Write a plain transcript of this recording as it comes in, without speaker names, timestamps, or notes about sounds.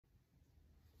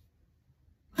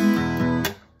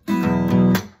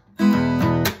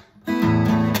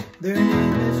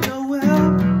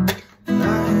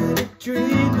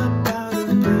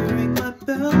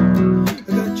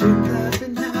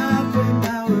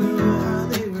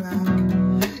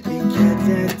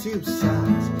YouTube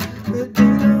songs, but they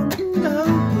don't know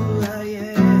who I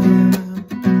am,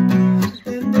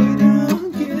 and they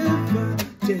don't give a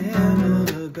damn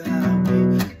about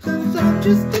me, 'cause I'm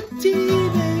just a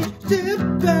teenage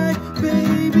dirtbag,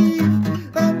 baby.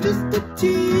 I'm just a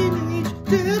teenage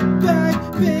dirtbag,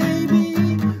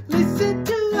 baby. Listen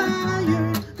to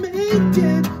Iron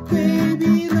Maiden,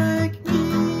 baby, like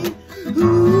me.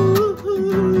 Ooh.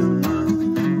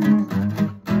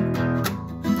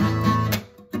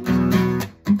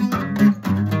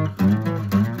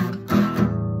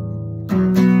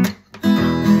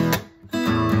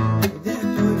 That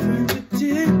boyfriend's a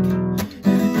dick,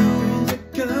 and he brings a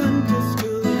gun to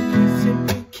school, and he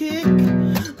simply kick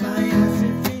my ass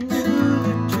if he knew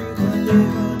the truth. I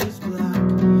live on his block,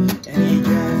 and he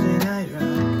drives and I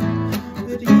rock,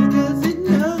 but he doesn't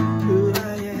know who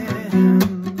I am,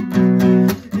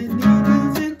 and he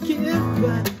doesn't give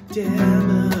a damn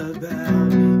about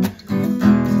me.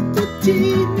 I'm just a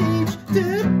teenage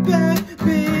dirtbag,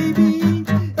 baby.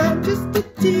 I'm just a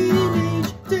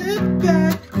teenage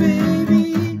dirtbag, baby.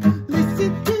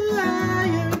 Listen to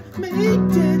Iron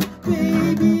Maiden,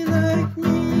 baby, like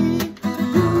me.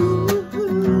 Ooh.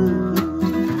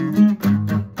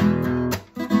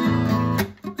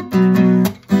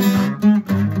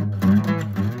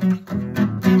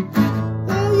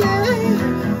 Oh yeah,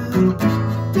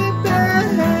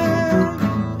 dirtbag.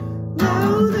 No,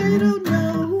 they don't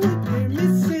know what they're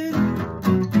missing.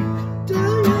 Do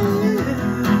you?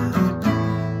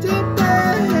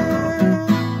 Dirtbag.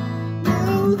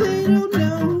 No, they don't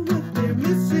know what they're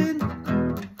missing.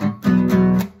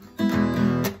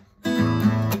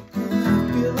 I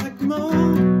feel like Mo.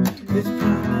 It's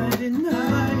prom night and I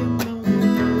am nowhere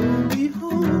to be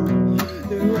home.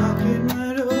 They're walking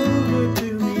right over to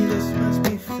me. This must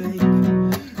be fake.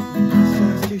 This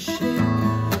has to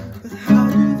shake.